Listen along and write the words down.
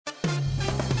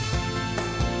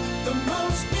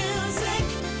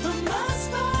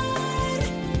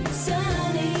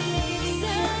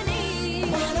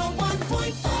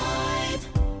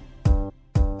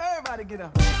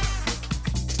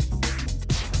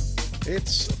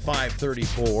It's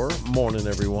 5:34. Morning,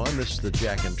 everyone. This is the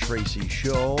Jack and Tracy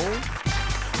Show.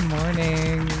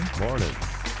 Morning. Morning.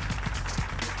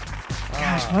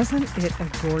 Gosh, wasn't it a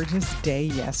gorgeous day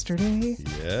yesterday?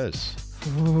 Yes.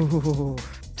 Ooh.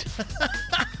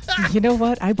 You know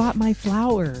what? I bought my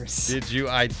flowers. Did you?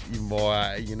 I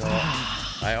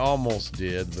almost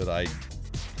did, but I'm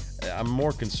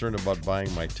more concerned about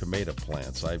buying my tomato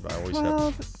plants. I'm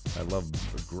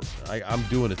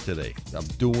doing it today. I'm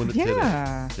doing it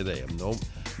today. I'm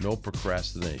no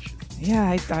procrastination.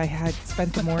 Yeah, I had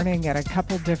spent the morning at a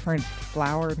couple different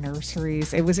flower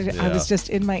nurseries. I was just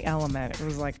in my element. It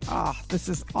was like, this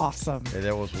is awesome. Hey,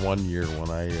 that was one year when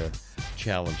I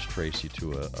challenged Tracy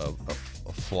to a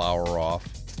flower off.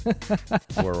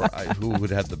 Who would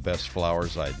have the best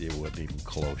flowers idea wasn't even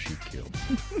close. She killed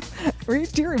me.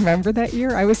 Do you remember that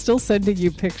year? I was still sending you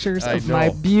pictures of my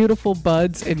beautiful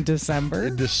buds in December.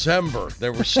 In December, they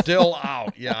were still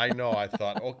out. Yeah, I know. I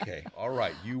thought, okay, all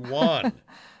right, you won.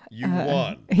 You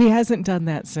won. He hasn't done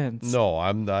that since. No,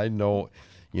 I know.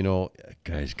 You know, a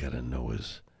guy's got to know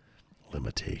his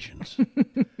limitations.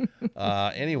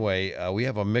 Anyway, we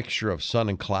have a mixture of sun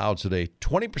and clouds today.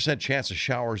 20% chance of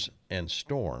showers and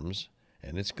storms,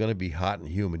 and it's going to be hot and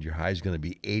humid. Your high is going to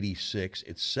be 86.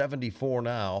 It's 74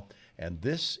 now, and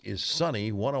this is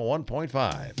Sunny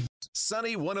 101.5.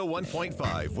 Sunny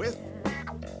 101.5 with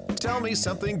Tell Me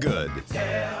Something Good.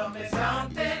 Tell me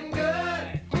something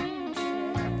good.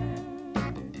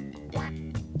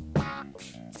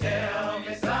 Tell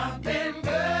me something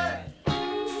good.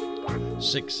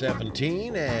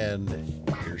 6:17, and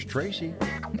here's Tracy.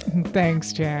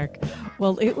 Thanks, Jack.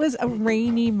 Well, it was a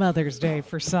rainy Mother's Day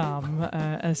for some,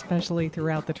 especially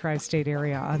throughout the tri-state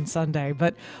area on Sunday.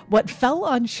 But what fell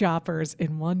on shoppers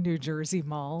in one New Jersey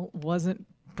mall wasn't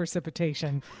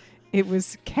precipitation. It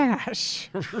was cash.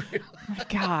 Really? Oh my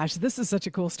gosh, this is such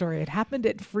a cool story. It happened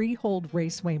at Freehold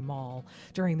Raceway Mall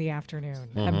during the afternoon.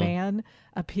 Mm-hmm. A man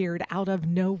appeared out of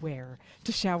nowhere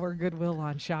to shower goodwill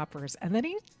on shoppers. And then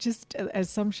he just, as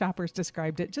some shoppers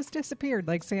described it, just disappeared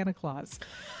like Santa Claus.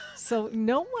 So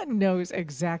no one knows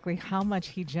exactly how much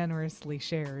he generously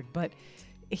shared, but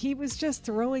he was just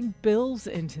throwing bills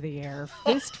into the air,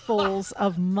 fistfuls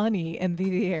of money in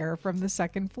the air from the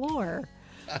second floor.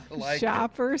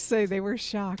 Shoppers say they were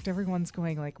shocked. Everyone's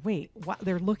going like, wait, what?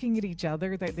 They're looking at each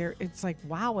other. It's like,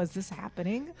 wow, is this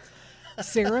happening?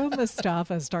 Sarah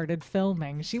Mustafa started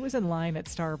filming. She was in line at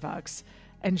Starbucks,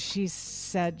 and she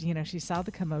said, she saw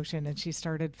the commotion, and she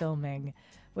started filming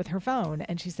with her phone.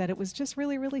 And she said it was just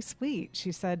really, really sweet.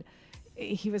 She said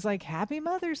he was like, Happy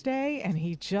Mother's Day, and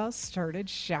he just started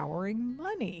showering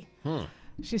money.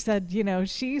 She said,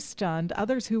 she's stunned.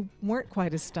 Others who weren't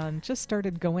quite as stunned just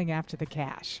started going after the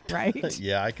cash, right?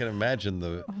 Yeah, I can imagine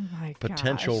the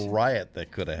potential riot that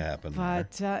could have happened.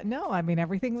 But no, I mean,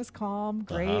 everything was calm,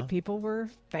 great. People were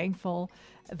thankful.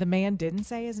 The man didn't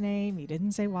say his name. He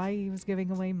didn't say why he was giving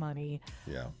away money.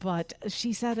 Yeah. But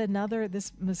she said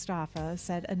Mustafa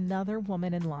said another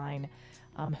woman in line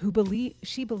who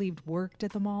she believed worked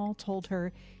at the mall told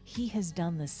her he has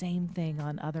done the same thing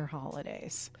on other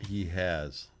holidays. He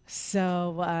has.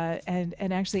 So, and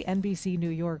actually NBC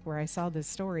New York, where I saw this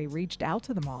story, reached out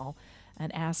to the mall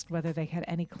and asked whether they had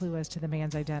any clue as to the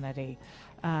man's identity.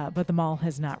 But the mall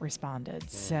has not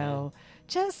responded. So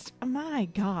just, my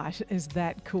gosh, is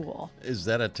that cool? Is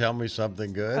that a tell me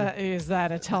something good? Is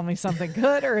that a tell me something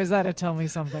good, or is that a tell me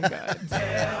something good?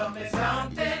 Tell me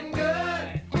something good.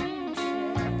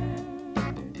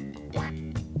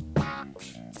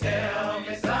 Tell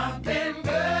me something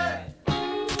good.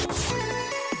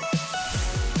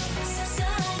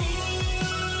 Sunny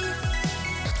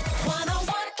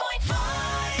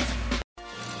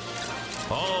 101.5.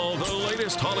 All the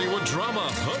latest Hollywood drama,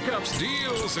 hookups,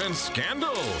 deals, and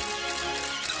scandal.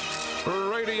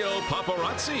 Radio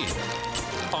Paparazzi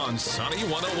on Sunny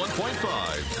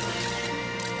 101.5.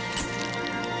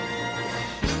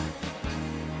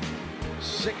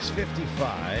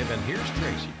 6:55, and here's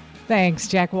Tracy. Thanks,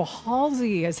 Jack. Well,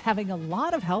 Halsey is having a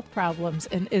lot of health problems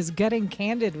and is getting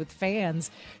candid with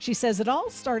fans. She says it all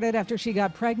started after she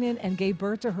got pregnant and gave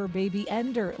birth to her baby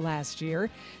Ender last year.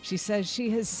 She says she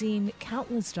has seen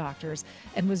countless doctors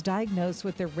and was diagnosed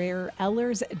with the rare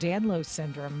Ehlers-Danlos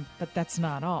syndrome, but that's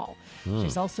not all.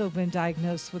 She's also been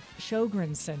diagnosed with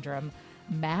Sjogren's syndrome,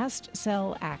 mast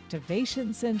cell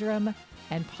activation syndrome,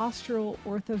 and postural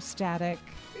orthostatic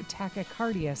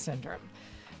tachycardia syndrome.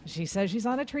 She says she's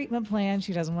on a treatment plan.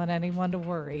 She doesn't want anyone to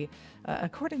worry.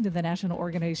 According to the National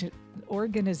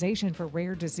Organization for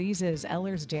Rare Diseases,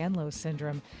 Ehlers-Danlos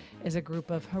syndrome is a group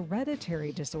of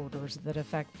hereditary disorders that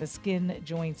affect the skin,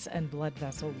 joints, and blood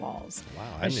vessel walls. Wow,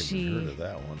 I didn't even heard of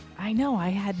that one. I know, I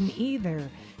hadn't either.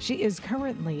 She is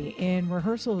currently in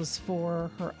rehearsals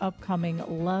for her upcoming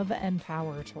Love and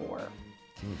Power tour.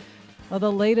 Well,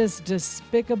 the latest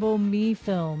Despicable Me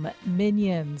film,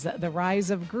 Minions: The Rise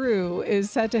of Gru,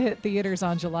 is set to hit theaters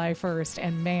on July 1st.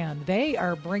 And man, they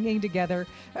are bringing together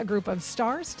a group of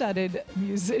star-studded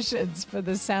musicians for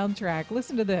the soundtrack.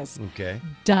 Listen to this. Okay.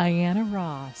 Diana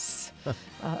Ross,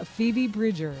 Phoebe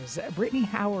Bridgers, Brittany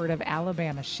Howard of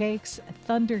Alabama Shakes,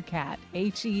 Thundercat,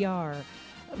 H.E.R.,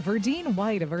 Verdine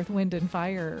White of Earth, Wind, and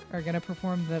Fire are going to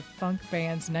perform the funk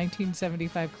band's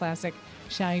 1975 classic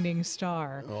Shining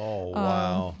Star. Oh,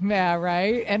 wow. Yeah,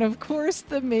 right? And of course,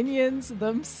 the Minions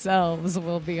themselves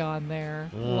will be on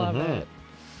there. Love it.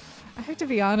 I have to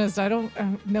be honest, I don't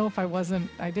know if I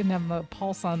didn't have a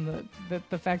pulse on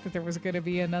the fact that there was going to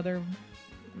be another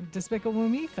Despicable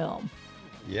Me film.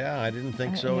 Yeah, I didn't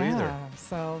think so either.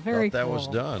 So very Thought that cool. was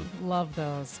done. Love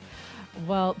those.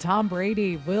 Well, Tom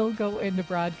Brady will go into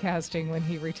broadcasting when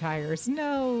he retires.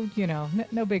 No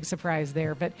big surprise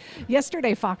there. But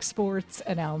yesterday, Fox Sports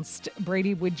announced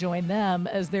Brady would join them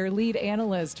as their lead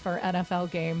analyst for NFL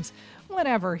games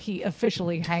whenever he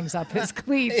officially hangs up his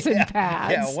cleats and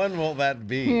pads. Yeah, when will that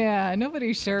be? Yeah,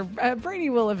 nobody's sure. Brady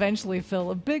will eventually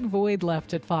fill a big void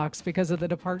left at Fox because of the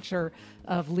departure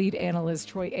of lead analyst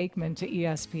Troy Aikman to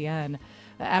ESPN.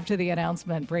 After the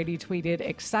announcement, Brady tweeted,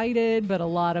 "Excited, but a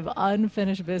lot of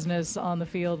unfinished business on the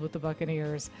field with the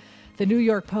Buccaneers." The New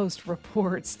York Post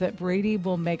reports that Brady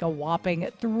will make a whopping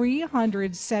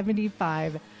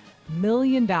 $375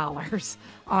 million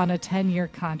on a 10-year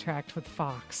contract with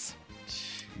Fox.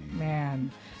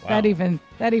 Man, Wow.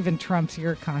 that even trumps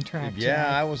your contract. Yeah, Jack.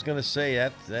 I was going to say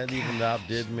that even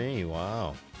outdid me.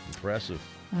 Wow. Impressive.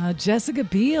 Jessica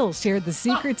Biel shared the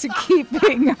secret to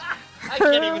keeping I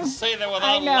can't even say that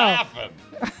without laughing.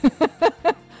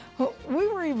 Well, we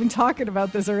were even talking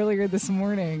about this earlier this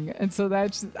morning, and so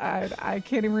I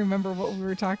can't even remember what we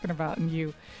were talking about, and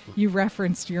you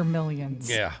referenced your millions.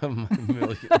 Yeah,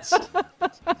 millions.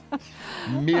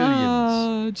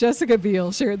 Millions. Jessica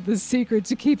Biel shared the secret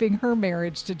to keeping her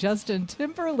marriage to Justin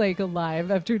Timberlake alive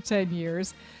after 10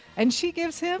 years, and she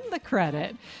gives him the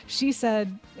credit. She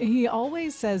said, "He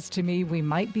always says to me, we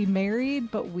might be married,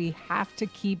 but we have to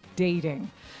keep dating."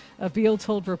 Beal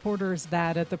told reporters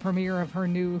that at the premiere of her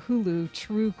new Hulu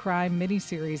true crime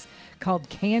miniseries called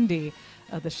Candy.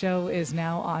 The show is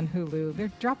now on Hulu.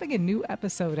 They're dropping a new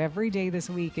episode every day this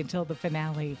week until the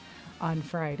finale on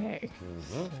Friday.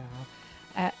 So,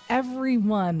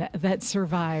 everyone that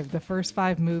survived the first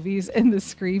 5 movies in the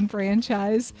Scream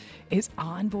franchise is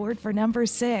on board for number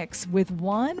 6, with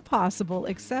one possible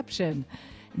exception.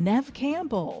 Neve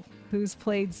Campbell, who's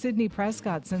played Sidney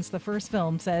Prescott since the first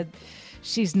film, said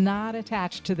she's not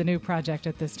attached to the new project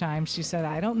at this time. She said,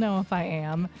 "I don't know if I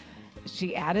am."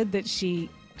 She added that she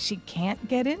can't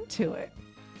get into it.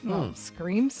 Well,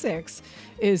 Scream 6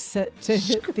 is set to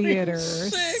hit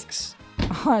theaters 6?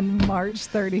 on March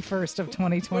 31st of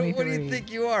 2023. What do you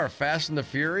think you are, Fast and the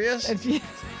Furious? If you-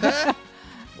 Huh?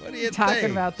 What do you talking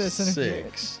think? about this in a few.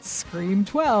 6. Scream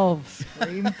 12,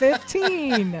 Scream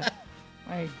 15.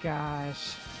 My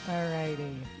gosh. All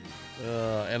righty.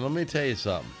 And let me tell you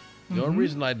something. The only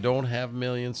reason I don't have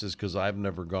millions is because I've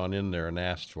never gone in there and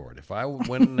asked for it. If I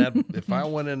went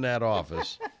in that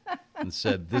office and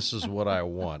said, "This is what I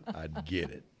want," I'd get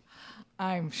it.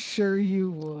 I'm sure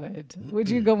you would. Would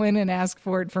you go in and ask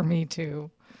for it for me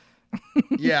too?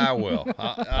 Yeah, I will.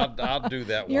 I'll do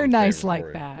that. You're one nice favor like for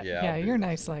you. that. Yeah, Yeah, I'll do you're that.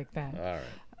 nice like that. All right.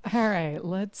 All right,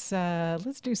 let's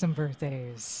do some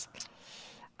birthdays.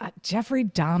 Jeffrey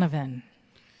Donovan.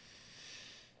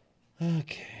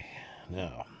 Okay.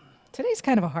 Now. Today's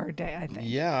kind of a hard day, I think.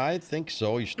 Yeah, I think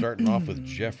so. You're starting off with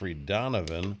Jeffrey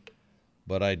Donovan,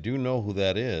 but I do know who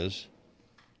that is.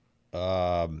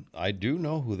 I do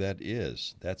know who that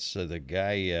is. That's the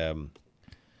guy.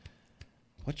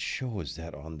 What show is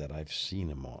that on that I've seen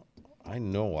him on? I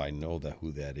know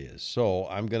who that is. So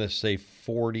I'm gonna say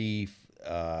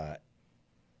 45.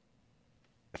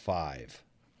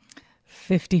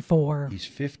 54. He's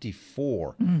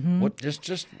 54. What?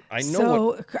 Just I know So,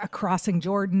 what. Crossing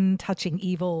Jordan, Touching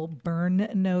Evil, Burn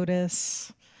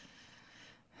Notice.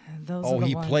 Those are Oh, the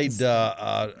he ones. played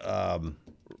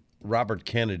Robert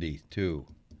Kennedy too.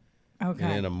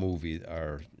 Okay. In a movie.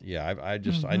 Or yeah,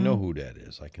 I know who that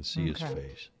is. I can see his Okay.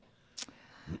 face.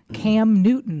 Cam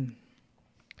Newton.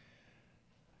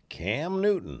 Cam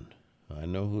Newton. I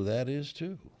know who that is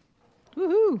too.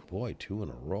 Woohoo! Boy, 2 in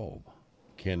a row.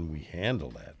 Can we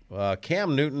handle that?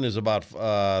 Cam Newton is about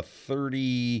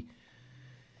 30.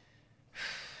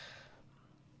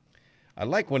 I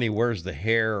like when he wears the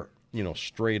hair,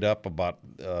 straight up about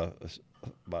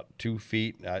 2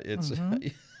 feet. It's.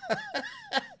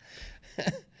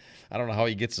 I don't know how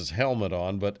he gets his helmet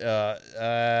on, but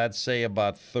I'd say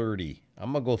about 30.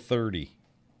 I'm gonna go 30.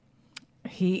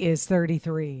 He is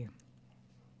 33.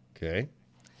 Okay.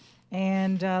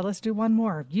 And let's do one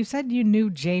more. You said you knew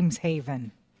James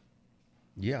Haven.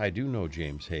 Yeah, I do know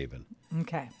James Haven.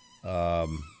 Okay.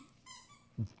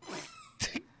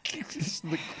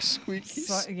 Squeaky.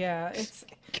 So, yeah, it's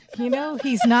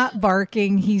he's not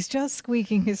barking. He's just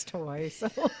squeaking his toy. So,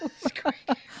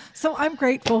 so I'm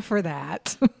grateful for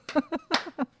that.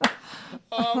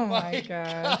 Oh my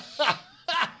gosh.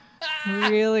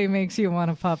 Really makes you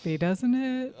want a puppy, doesn't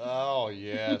it? Oh,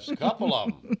 yes. A couple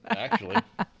of them, actually.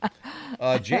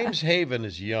 James Haven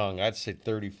is young. I'd say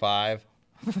 35.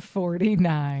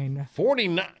 49.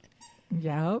 49.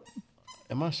 Yep.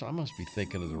 I must be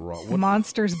thinking of the wrong.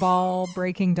 Monsters Ball,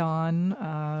 Breaking Dawn,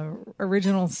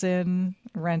 Original Sin,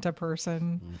 Rent a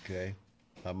Person. Okay.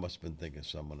 I must have been thinking of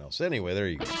someone else. Anyway, there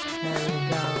you go. There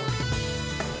you go.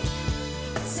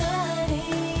 Sunny,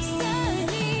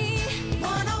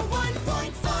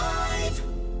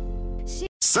 101.5.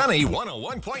 Sunny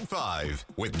 101.5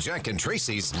 with Jack and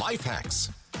Tracy's Life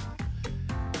Hacks.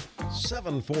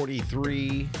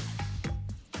 7:43.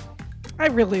 I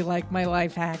really like my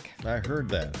life hack. I heard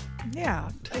that.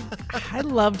 Yeah. I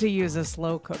love to use a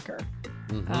slow cooker.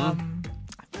 Mm-hmm. I'm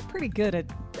pretty good at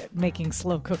making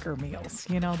slow cooker meals.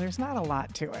 There's not a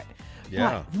lot to it.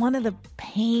 Yeah. But one of the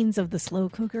pains of the slow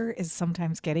cooker is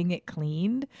sometimes getting it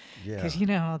cleaned. Because,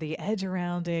 the edge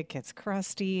around it gets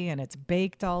crusty and it's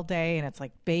baked all day and it's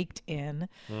like baked in.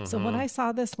 So when I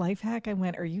saw this life hack, I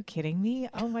went, are you kidding me?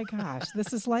 Oh my gosh,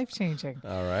 this is life changing.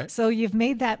 All right. So you've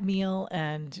made that meal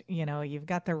and, you've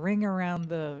got the ring around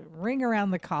the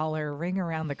collar, ring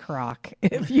around the crock,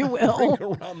 if you will.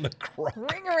 Ring around the crock.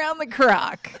 Ring around the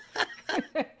crock.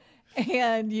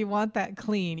 And you want that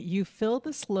clean. You fill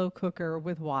the slow cooker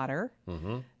with water.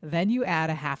 Mm-hmm. Then you add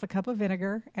a half a cup of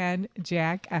vinegar and,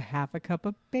 Jack, a half a cup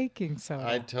of baking soda.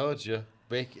 I told you.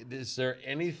 Is there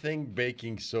anything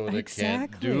baking soda can't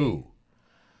Exactly. do?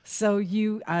 So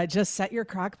you just set your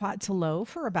crock pot to low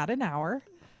for about an hour.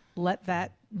 Let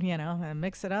that, and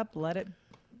mix it up. Let it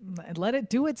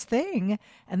do its thing.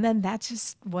 And then that's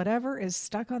just whatever is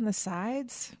stuck on the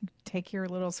sides. Take your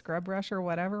little scrub brush or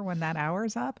whatever when that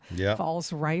hour's up. Yeah.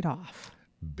 Falls right off.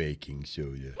 Baking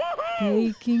soda.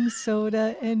 Baking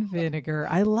soda and vinegar.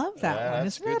 I love that one.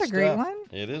 That's Isn't that good a great stuff. one?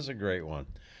 It is a great one.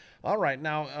 All right.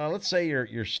 Now, let's say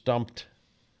you're stumped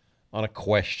on a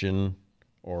question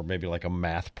or maybe like a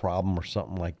math problem or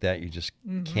something like that. You just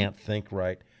can't think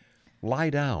right.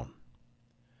 Lie down.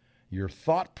 Your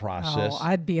thought process. Oh,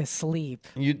 I'd be asleep.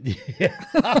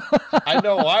 I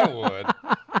know I would.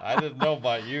 I didn't know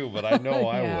about you, but I know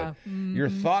I Yeah. would. Your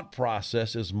thought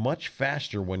process is much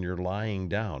faster when you're lying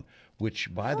down,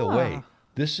 which, by the way,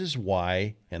 this is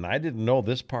why, and I didn't know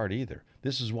this part either,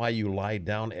 this is why you lie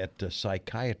down at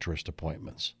psychiatrist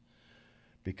appointments.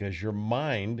 Because your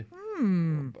mind,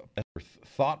 your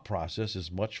thought process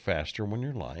is much faster when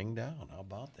you're lying down. How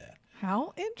about that?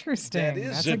 How interesting. That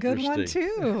is That's a good one, interesting.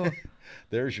 too.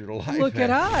 There's your life Look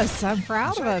at hack. us. I'm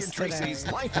proud of Jack us and today.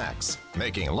 Tracy's Life Hacks,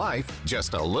 making life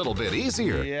just a little bit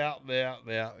easier. Yeah.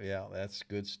 That's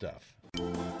good stuff.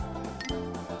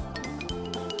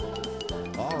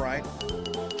 All right.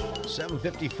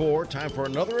 7:54, time for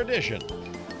another edition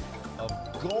of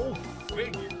Go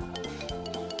Figure.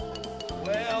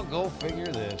 Well, go figure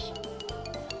this.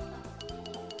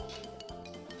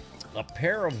 A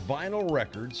pair of vinyl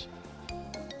records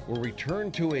were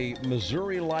returned to a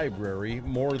Missouri library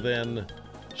more than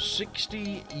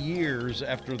 60 years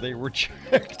after they were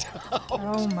checked out.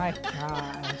 Oh, my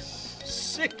gosh.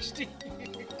 60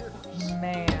 years.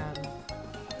 Man.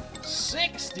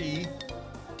 60?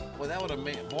 Boy, that would have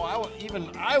made. Boy,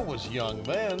 even I was young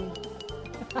then.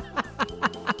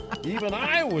 Even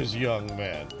I was young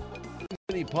then.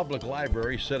 City Public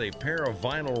Library said a pair of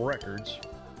vinyl records,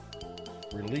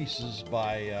 releases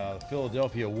by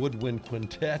Philadelphia Woodwind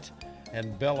Quintet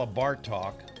and Bella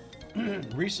Bartok,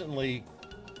 recently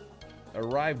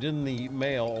arrived in the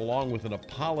mail along with an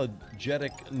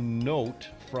apologetic note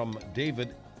from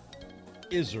David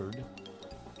Izzard,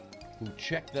 who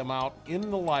checked them out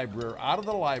out of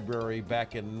the library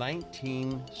back in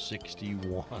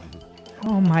 1961.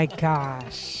 Oh, my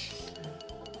gosh.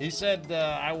 He said,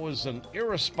 I was an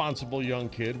irresponsible young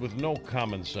kid with no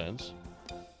common sense.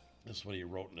 This is what he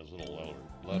wrote in his little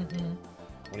letter.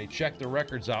 When he checked the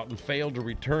records out and failed to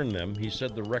return them, he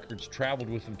said the records traveled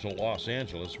with him to Los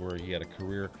Angeles, where he had a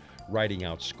career writing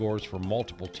out scores for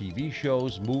multiple TV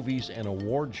shows, movies, and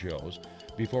award shows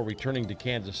before returning to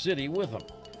Kansas City with them.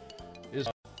 His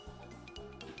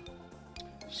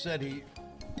said he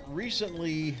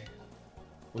recently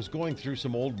was going through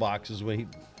some old boxes when he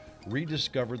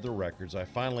rediscovered the records. I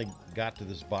finally got to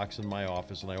this box in my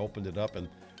office and I opened it up and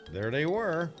there they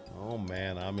were. Oh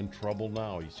man, I'm in trouble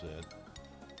now, he said.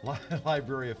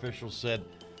 Library officials said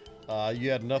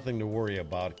you had nothing to worry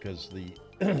about because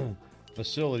the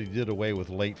facility did away with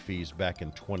late fees back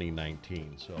in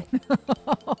 2019. So,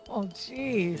 Oh,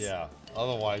 jeez. yeah,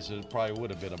 otherwise it probably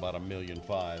would have been about $1.5 million.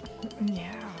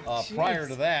 Yeah. Prior jeez.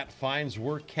 to that, fines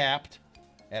were capped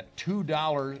at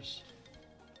 $2.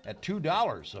 At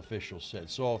 $2, officials said.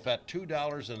 So if at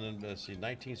 $2 and then let's see,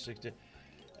 1960,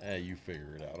 you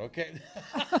figure it out, okay?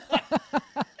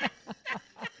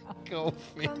 Go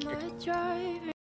figure. On my drive